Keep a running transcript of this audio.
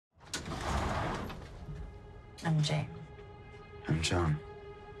I'm Jay. I'm John.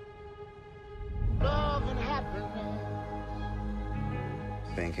 Love and happiness.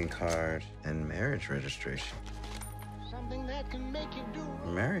 Banking card and marriage registration. Something that can make you do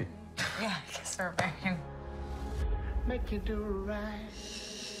We're married. Yeah, I guess we're married. make you do right.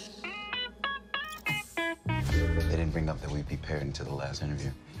 They didn't bring up that we'd be paired until the last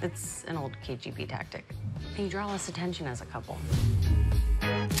interview. It's an old KGB tactic. You draw less attention as a couple.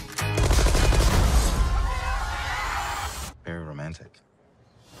 Very romantic.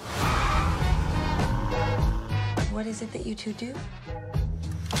 What is it that you two do?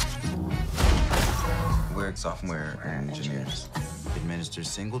 We're software engineers. Administer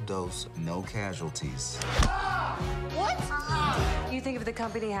single dose, no casualties. You think if the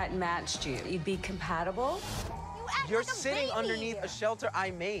company hadn't matched you, you'd be compatible? You're sitting underneath a shelter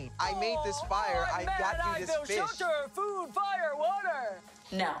I made. I made this fire. I got you this fish. Shelter, food, fire, water.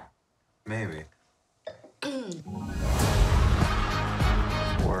 No. Maybe.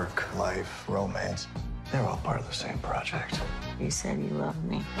 Work, life, romance, they're all part of the same project. You said you loved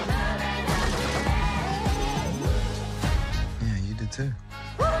me. Yeah, you did too.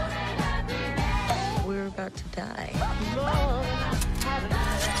 We're about to die.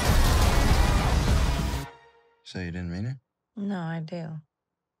 So you didn't mean it? No, I do.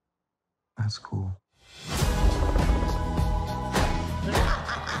 That's cool.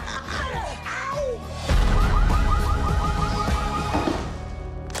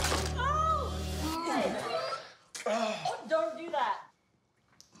 Don't do that.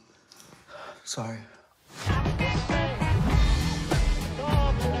 Sorry.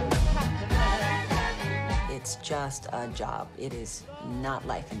 It's just a job. It is not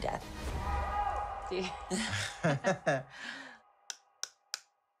life and death. Do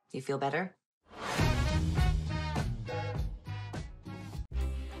you feel better?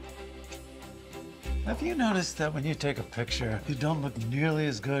 Have you noticed that when you take a picture, you don't look nearly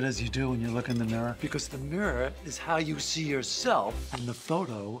as good as you do when you look in the mirror? Because the mirror is how you see yourself, and the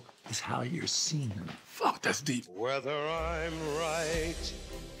photo is how you're seen. Fuck, that's deep. Whether I'm right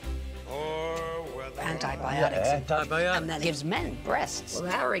or whether Antibiotics. Antibiotics. And that gives men breasts. Well,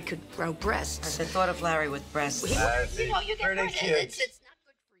 Larry could grow breasts. The thought of Larry with breasts. You know, you get pregnant. It's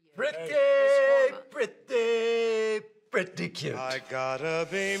not good for you. Pretty cute. I gotta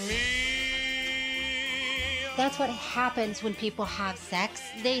be me. That's what happens when people have sex.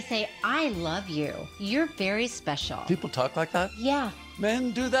 They say, I love you. You're very special. People talk like that? Yeah.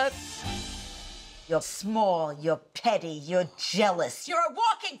 Men do that? You're small, you're petty, you're jealous. You're a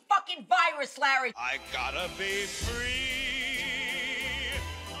walking fucking virus, Larry. I gotta be free.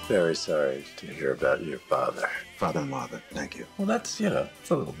 Very sorry to hear about your father. Father-in-law, thank you. Well, that's, it's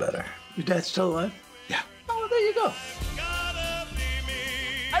a little better. Your dad's still alive? Yeah. Oh, well, there you go. Gotta be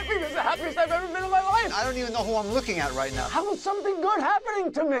me. I think it's the happiest I've ever been in my life. I don't even know who I'm looking at right now. How is something good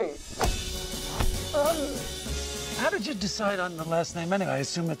happening to me? How did you decide on the last name anyway? I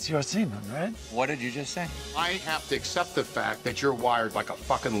assume it's your semen, right? What did you just say? I have to accept the fact that you're wired like a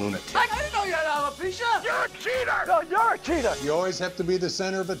fucking lunatic. I didn't know you had alopecia. You're a cheater! No, you're a cheater. You always have to be the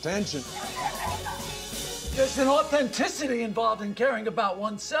center of attention. There's an authenticity involved in caring about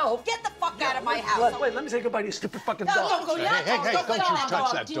oneself. Get the fuck out of my house. Wait, let me say goodbye to your stupid fucking No, dog. don't go. Hey, don't you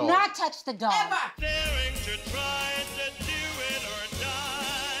touch that Do dog. not touch the dog. Ever. Daring to try to do it or die.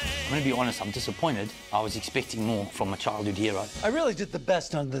 I'm gonna be honest, I'm disappointed. I was expecting more from a childhood hero. I really did the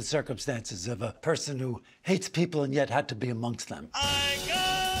best under the circumstances of a person who hates people and yet had to be amongst them. I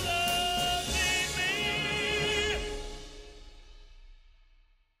gotta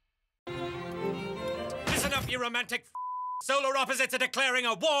be me. Listen up, you romantic solar opposites are declaring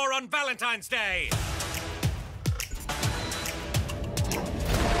a war on Valentine's Day.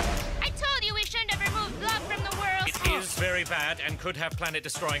 I told you we shouldn't have removed love from the world. It is very bad and could have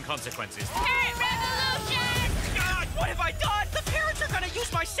planet-destroying consequences. Parent revolution! God, what have I done? The parents are gonna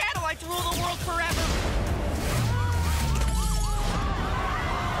use my satellite to rule the world forever.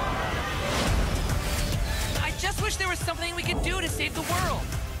 I just wish there was something we could do to save the world.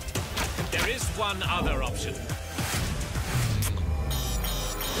 There is one other option.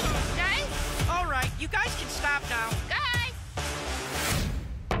 Guys? All right, you guys can stop now. Guys!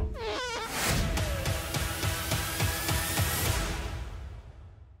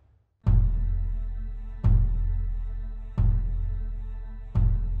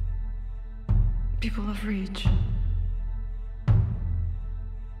 People of Reach.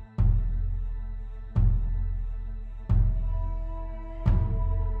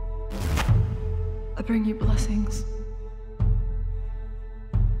 I bring you blessings.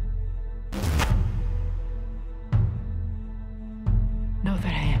 Know that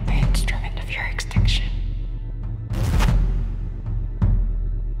I am the instrument of your extinction.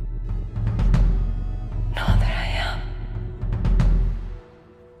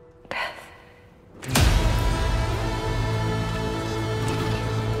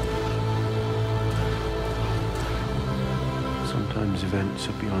 Sometimes events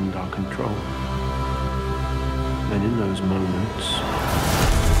are beyond our control. And in those moments,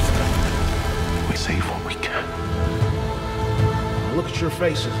 we save what we can. Look at your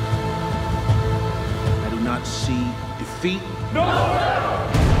faces. I do not see defeat. No!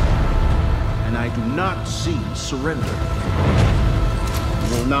 And I do not see surrender.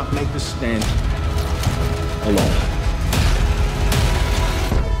 You will not make this stand alone.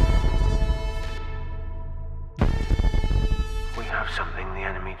 We have something the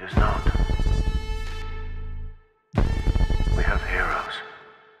enemy does not. We have heroes.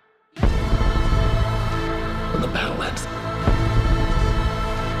 When the battle ends,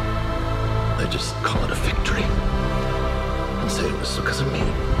 they just call it a victory and say it was because of me,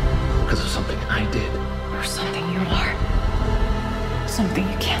 because of something I did. Or something you are. Something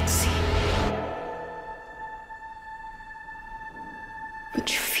you can't see. But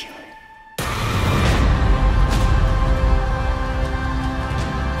you feel it.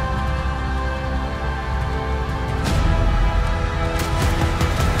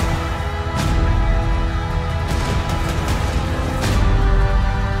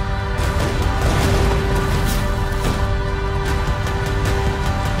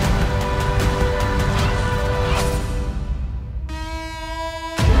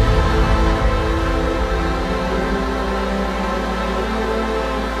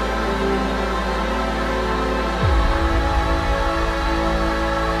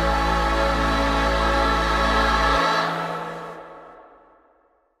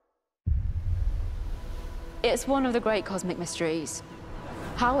 It's one of the great cosmic mysteries.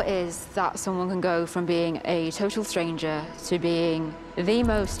 How it is that someone can go from being a total stranger to being the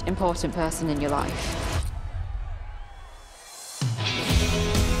most important person in your life.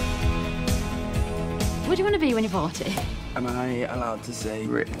 What do you want to be when you're 40? Am I allowed to say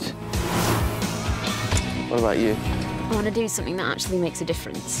rich? What about you? I want to do something that actually makes a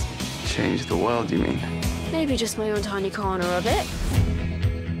difference. Change the world, you mean? Maybe just my own tiny corner of it.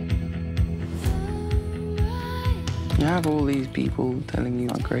 You have all these people telling you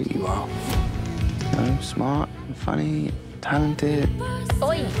how great you are. You know, smart, and funny, talented.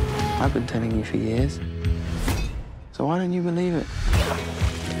 Oi! I've been telling you for years. So why don't you believe it?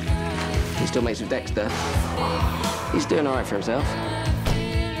 He still mates with Dexter. He's doing all right for himself.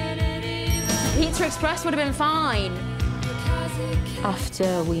 Pizza Express would have been fine.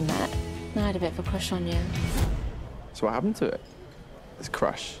 After we met, I had a bit of a crush on you. So what happened to it? This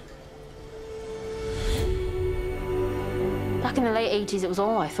crush. Back in the late 80s, it was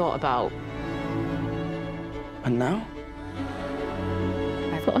all I thought about. And now?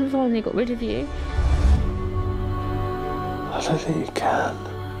 I thought I finally got rid of you. I don't think you can.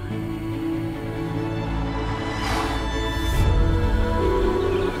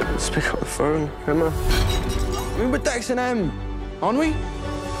 Let's pick up the phone, Emma. We're texting M, aren't we?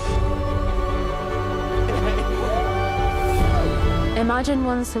 Imagine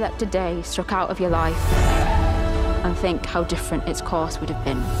one selected day struck out of your life and think how different its course would have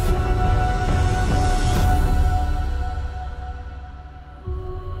been.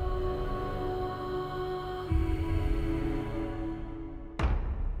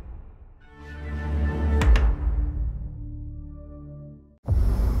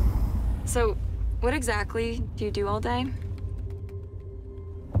 So, what exactly do you do all day?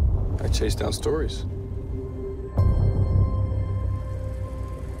 I chase down stories.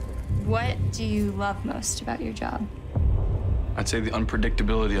 What do you love most about your job? I'd say the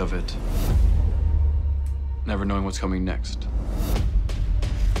unpredictability of it. Never knowing what's coming next.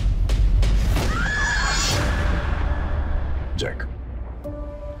 Jack,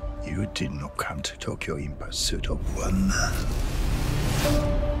 you did not come to Tokyo in pursuit of one man.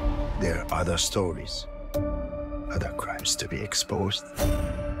 There are other stories, other crimes to be exposed.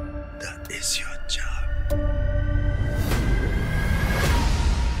 That is your job.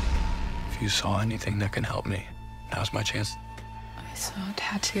 If you saw anything that can help me, now's my chance. I saw a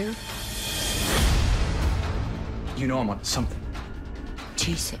tattoo. You know I'm on something.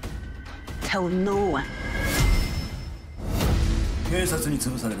 Chase it. Tell no one. 警察に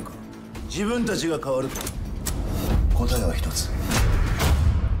潰されるか、自分たちが変わるか。答えは一つ。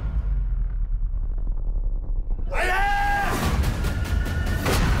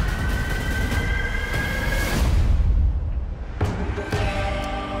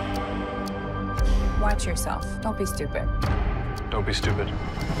Watch yourself. Don't be stupid. Don't be stupid.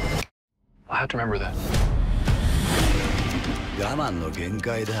 I'll have to remember that. 我慢の限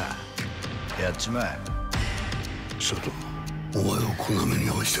界だ。やっちまえ。ちょっと、お前をこんな目に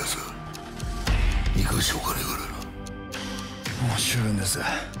遭わせたやつが、いかしお金があるな。面白いんです。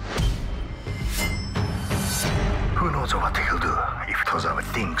Who knows what he'll do if Tozawa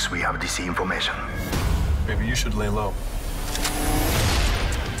thinks we have this information? Maybe you should lay low.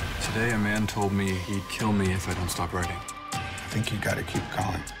 Today, a man told me he'd kill me if I don't stop writing. I think you gotta keep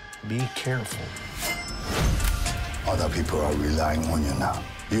calm. Be careful. Other people are relying on you now.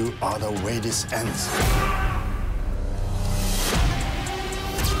 You are the way this ends.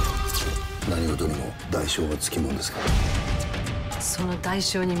 何事にも代償がつきものですから。その代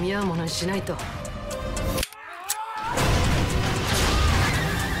償に見合うものにしないと。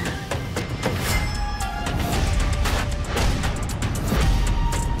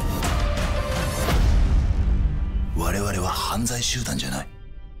我々は犯罪集団じゃない。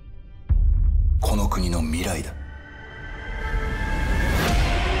この国の未来だ。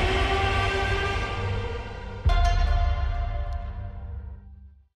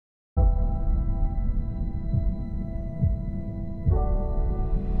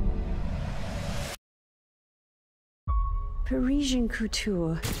Parisian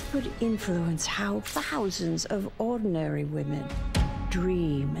couture could influence how thousands of ordinary women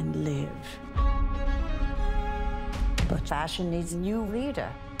dream and live. But fashion needs a new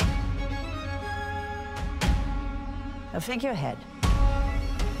leader. A figurehead.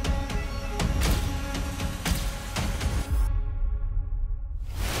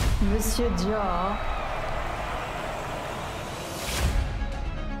 Monsieur Dior.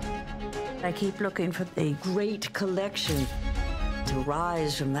 I keep looking for the great collection to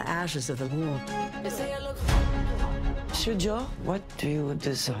rise from the ashes of the war. Monsieur Dior, what do you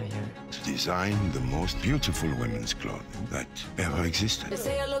desire? To design the most beautiful women's clothing that ever existed.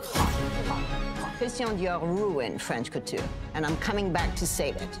 Christian Dior ruined French couture, and I'm coming back to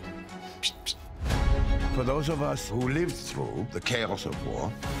save it. For those of us who lived through the chaos of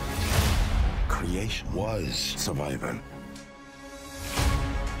war, creation was survival.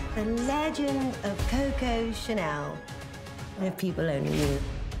 The legend of Coco Chanel. If people only knew.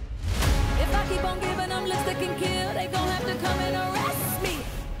 If I keep on giving them lipstick and kill, they gon' have to come and arrest me.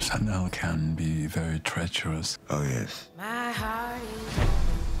 Chanel can be very treacherous. Oh, yes. My heart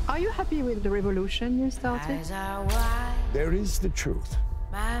Are you happy with the revolution you started? is wide. There is the truth,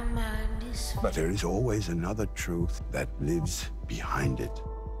 My mind is but there is always another truth that lives behind it.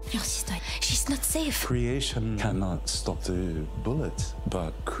 Your sister, she's not safe. Creation cannot stop the bullet,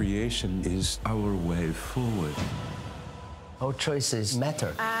 but creation is our way forward. Our choices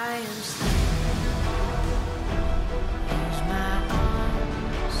matter. I am still. Use my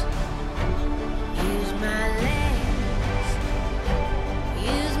arms. Use my legs.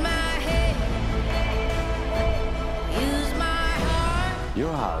 Use my head. Use my heart.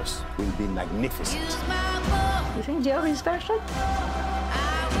 Your house will be magnificent. Use my voice. You think Dior is special?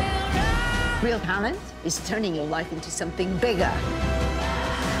 Real talent is turning your life into something bigger.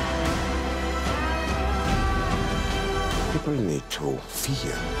 People need to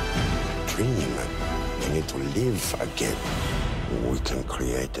feel, dream, they need to live again. We can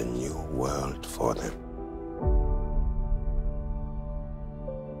create a new world for them.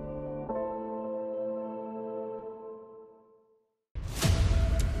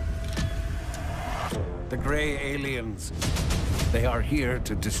 The gray aliens. They are here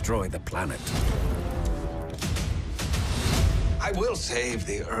to destroy the planet. I will save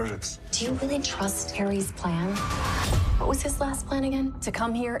the Earth. Do you really trust Harry's plan? What was his last plan again? To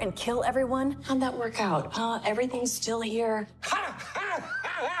come here and kill everyone? How'd that work out? Everything's still here.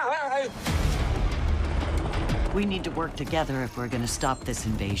 We need to work together if we're gonna stop this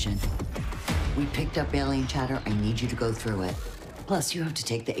invasion. We picked up alien chatter. I need you to go through it. Plus, you have to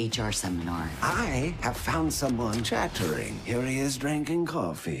take the HR seminar. I have found someone chattering. Here he is drinking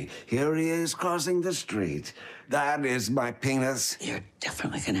coffee. Here he is crossing the street. That is my penis. You're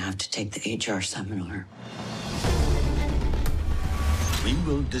definitely gonna have to take the HR seminar. We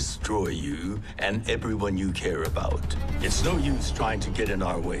will destroy you and everyone you care about. It's no use trying to get in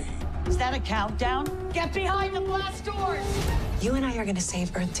our way. Is that a countdown? Get behind the blast doors! You and I are gonna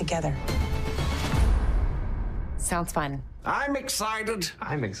save Earth together. Sounds fun. I'm excited.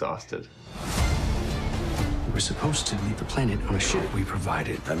 I'm exhausted. We're supposed to leave the planet on a ship we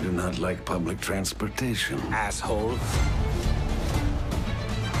provided. I do not like public transportation, asshole.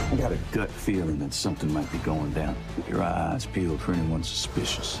 I got a gut feeling that something might be going down. Keep your eyes peeled for anyone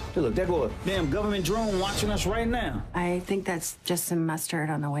suspicious. Hey, look, there go a damn government drone watching us right now. I think that's just some mustard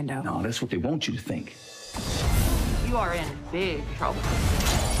on the window. No, that's what they want you to think. You are in big trouble.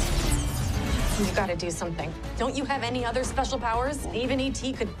 You've got to do something. Don't you have any other special powers? Even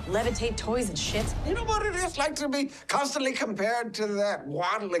E.T. could levitate toys and shit. You know what it is like to be constantly compared to that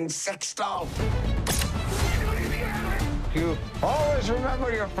waddling sex doll? You always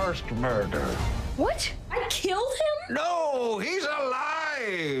remember your first murder. What? I killed him? No, he's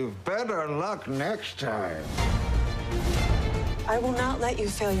alive. Better luck next time. I will not let you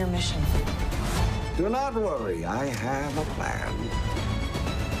fail your mission. Do not worry, I have a plan.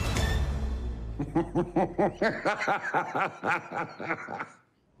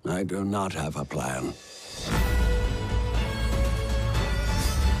 I do not have a plan.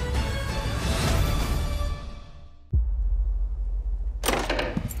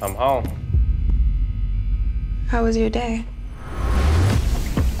 I'm home. How was your day?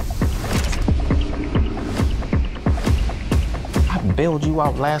 I bailed you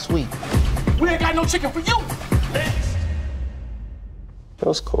out last week. We ain't got no chicken for you. Next. That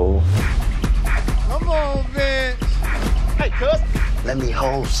was cool. Come on, Vince. Hey, cuz. Let me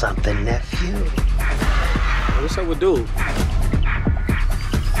hold something, nephew. What's up with dude?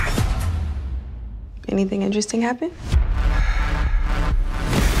 Anything interesting happen?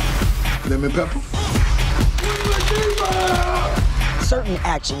 Lemon pepper. Certain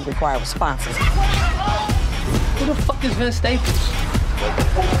actions require responses. Who the fuck is Vince Staples?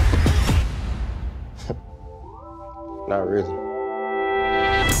 Not really.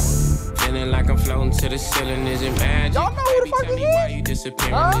 Feeling like I'm floating to the ceiling, is it magic? Y'all know who the fuck Tell me why you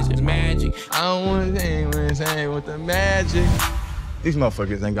disappearing, is it magic? I don't want to say what I'm saying with the magic. These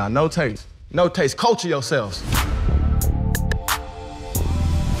motherfuckers ain't got no taste. No taste. Culture yourselves.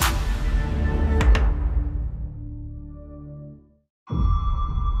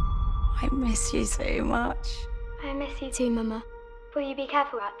 I miss you so much. I miss you too, Mama. Will you be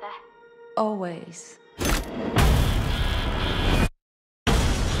careful out there? Always.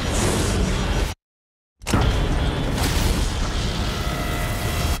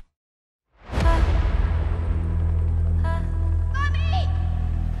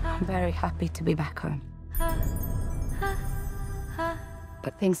 I'm very happy to be back home.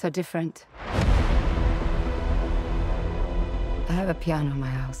 But things are different. I have a piano in my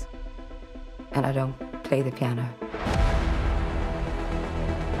house, and I don't play the piano.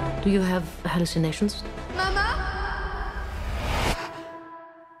 Do you have hallucinations? Mama?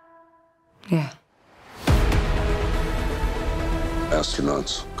 Yeah.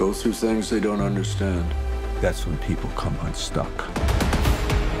 Astronauts go through things they don't understand. That's when people come unstuck.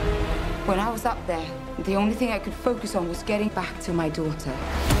 When I was up there, the only thing I could focus on was getting back to my daughter.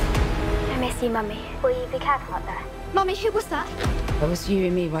 I miss you, Mummy. Will you be careful out there? Mummy, who was that? That was you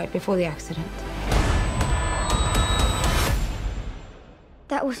and me right before the accident.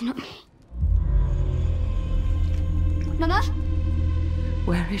 That was not me. Mama?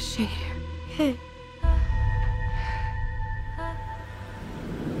 Where is she? Who?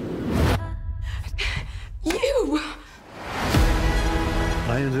 You!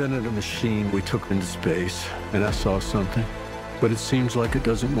 I invented a machine we took into space, and I saw something, but it seems like it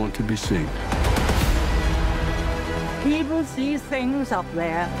doesn't want to be seen. People see things up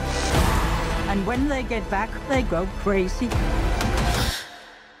there, and when they get back, they go crazy.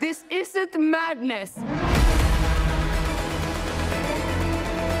 This isn't madness.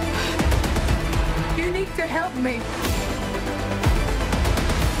 You need to help me.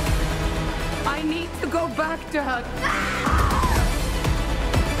 I need to go back to her.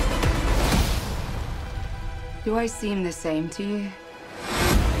 Do I seem the same to you?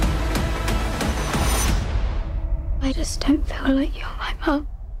 I just don't feel like you're my mum.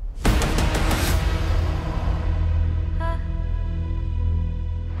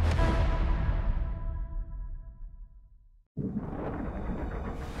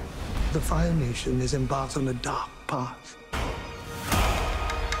 The Fire Nation is embarked on a dark path.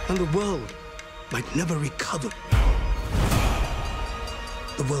 And the world might never recover.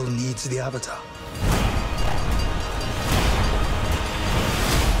 The world needs the Avatar.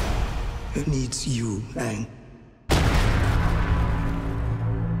 It needs you, Aang.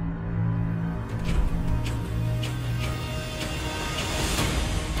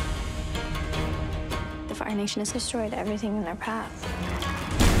 The Fire Nation has destroyed everything in their path.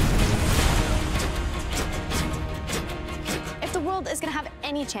 If the world is gonna have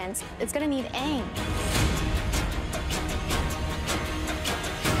any chance, it's gonna need Aang.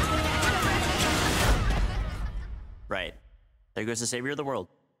 Right. There goes the savior of the world.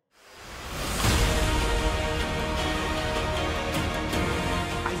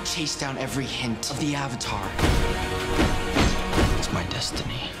 I chased down every hint of the Avatar. It's my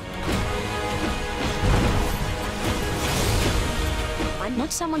destiny. I'm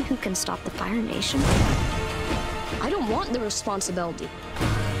not someone who can stop the Fire Nation. I don't want the responsibility.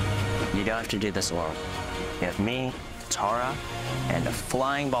 You don't have to do this alone. You have me, Tara, and a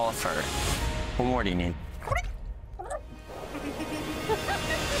flying ball of fur. What more do you need?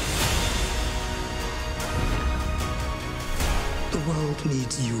 The world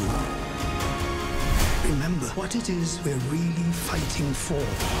needs you. Remember what it is we're really fighting for.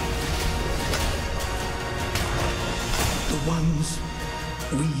 The ones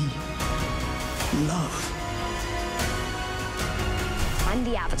we love. I'm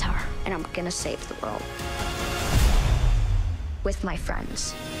the Avatar, and I'm gonna save the world. With my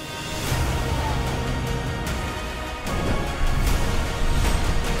friends.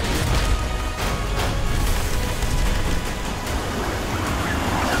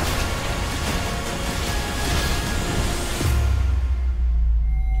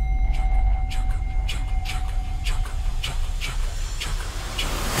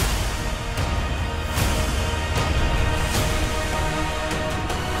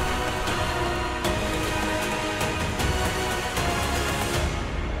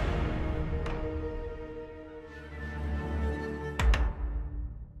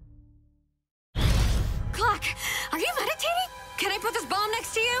 Are you meditating? Can I put this bomb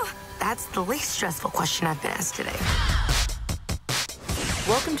next to you? That's the least stressful question I've been asked today.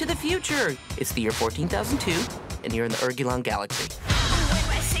 Welcome to the future. It's the year 14,002, and you're in the Urgulon Galaxy.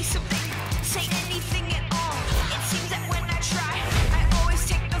 When I say something, say anything at all. It seems that when I try, I always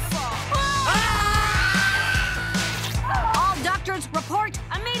take the fall. All doctors report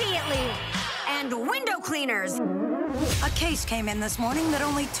immediately. And window cleaners. A case came in this morning that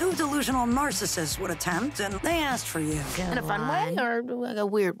only 2 delusional narcissists would attempt, and they asked for you. In a fun way or a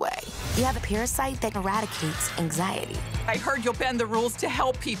weird way? You have a parasite that eradicates anxiety. I heard you'll bend the rules to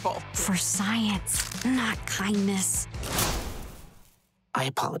help people. For science, not kindness. I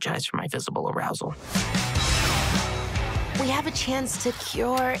apologize for my visible arousal. We have a chance to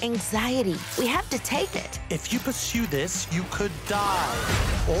cure anxiety. We have to take it. If you pursue this, you could die.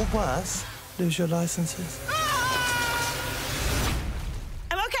 Or worse, lose your licenses.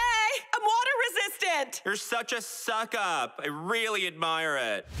 You're such a suck-up. I really admire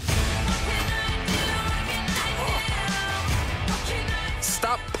it.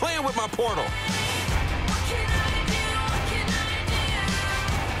 Stop playing with my portal.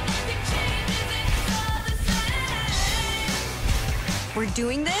 We're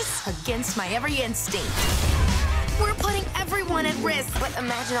doing this against my every instinct. We're putting everyone at risk, but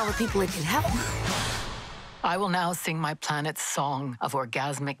imagine all the people it can help. I will now sing my planet's song of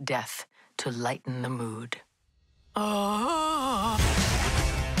orgasmic death to lighten the mood. I've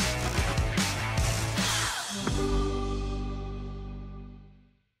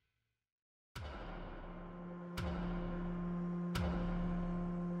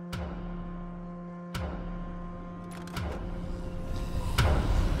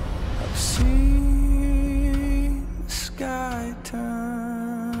seen the sky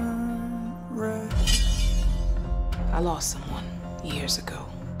turn red. I lost someone years ago.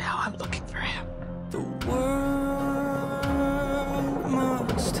 Now I'm looking for him. The world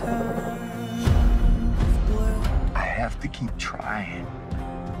must have bled. I have to keep trying.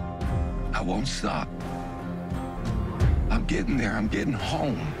 I won't stop. I'm getting there. I'm getting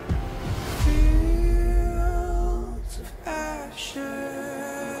home. Fields of ashes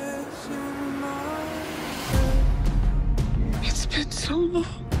in my head. It's been so long.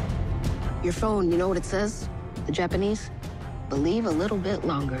 Your phone, you know what it says? The Japanese? Believe a little bit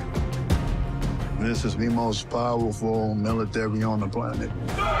longer. This is the most powerful military on the planet.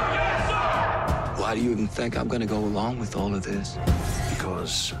 Why do you even think I'm gonna go along with all of this?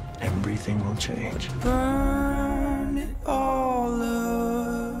 Because everything will change. Burn it all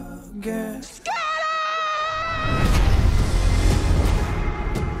again.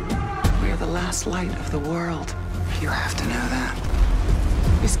 We're the last light of the world. You have to know that.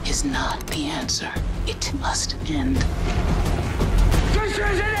 This is not the answer. It must end. This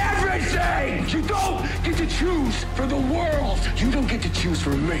isn't everything! You don't get to choose for the world. You don't get to choose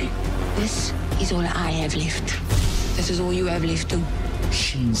for me. This is all I have left. This is all you have left to.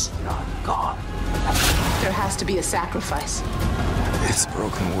 She's not God. There has to be a sacrifice. It's a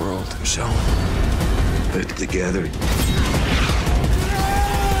broken world, Shōgun. Put it together.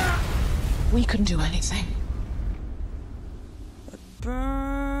 We couldn't do anything.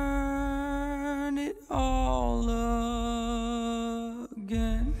 Burn it all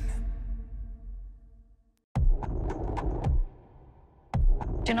again.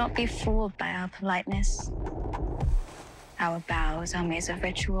 Do not be fooled by our politeness. Our vows are made of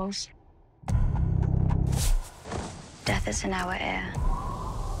rituals. Death is in our air.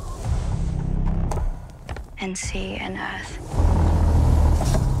 And sea and earth.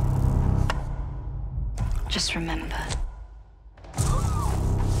 Just remember.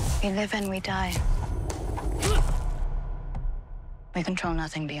 We live and we die. We control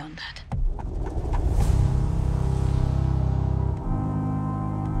nothing beyond that.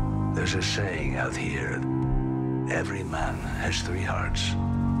 There's a saying out here, every man has 3 hearts.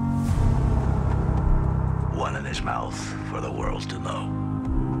 One in his mouth for the world to know.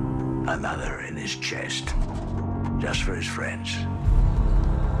 Another in his chest, just for his friends.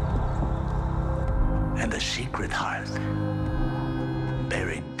 And a secret heart,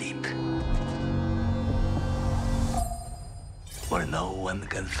 buried deep, where no one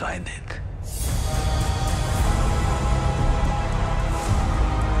can find it.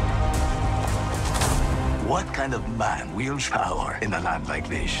 What kind of man wields power in a land like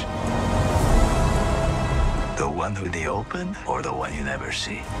this? The one with the open, or the one you never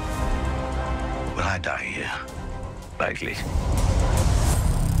see? Will I die here? Likely.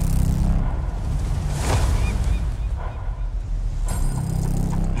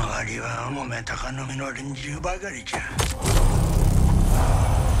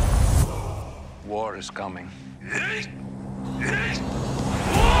 War is coming.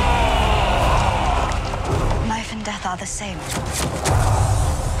 Life and death are the same.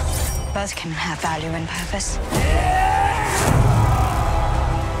 Both can have value and purpose.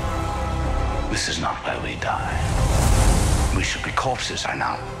 This is not where we die. We should be corpses, I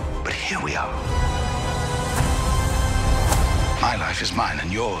know. But here we are. My life is mine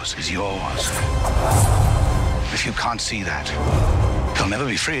and yours is yours. If you can't see that, you'll never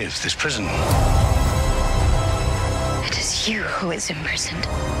be free of this prison. It is you who is imprisoned.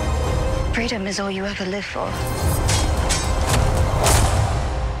 Freedom is all you ever live for.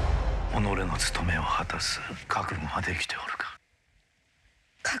 己の務めを果たす覚悟はできておるか。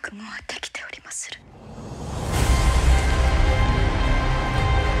覚悟はできておりまする。